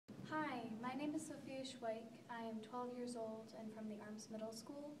is Schweik. I am 12 years old and from the Arms Middle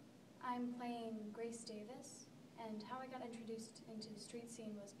School. I'm playing Grace Davis, and how I got introduced into the street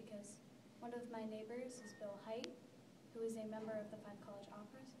scene was because one of my neighbors is Bill Height, who is a member of the Five College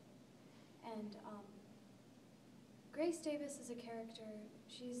Operas. And Grace Davis is a character.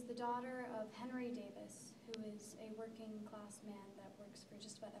 She's the daughter of Henry Davis, who is a working class man that works for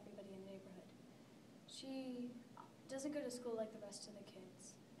just about everybody in the neighborhood. She doesn't go to school like the rest of the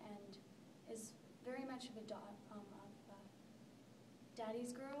kids and is very much of a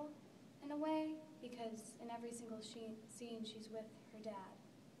daddy's girl in a way, because in every single scene she's with her dad.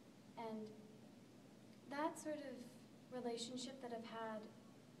 And that sort of relationship that I've had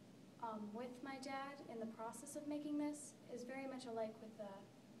with my dad in the process of making this is very much alike with the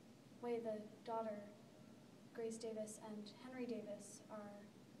way the daughter, Grace Davis, and Henry Davis are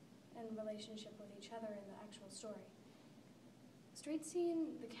in relationship with each other in the actual story. Street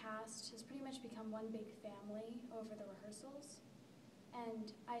Scene, the cast, has pretty much become one big family over the rehearsals,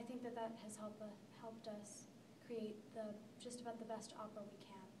 and I think that that has helped us create just about the best opera we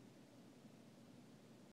can.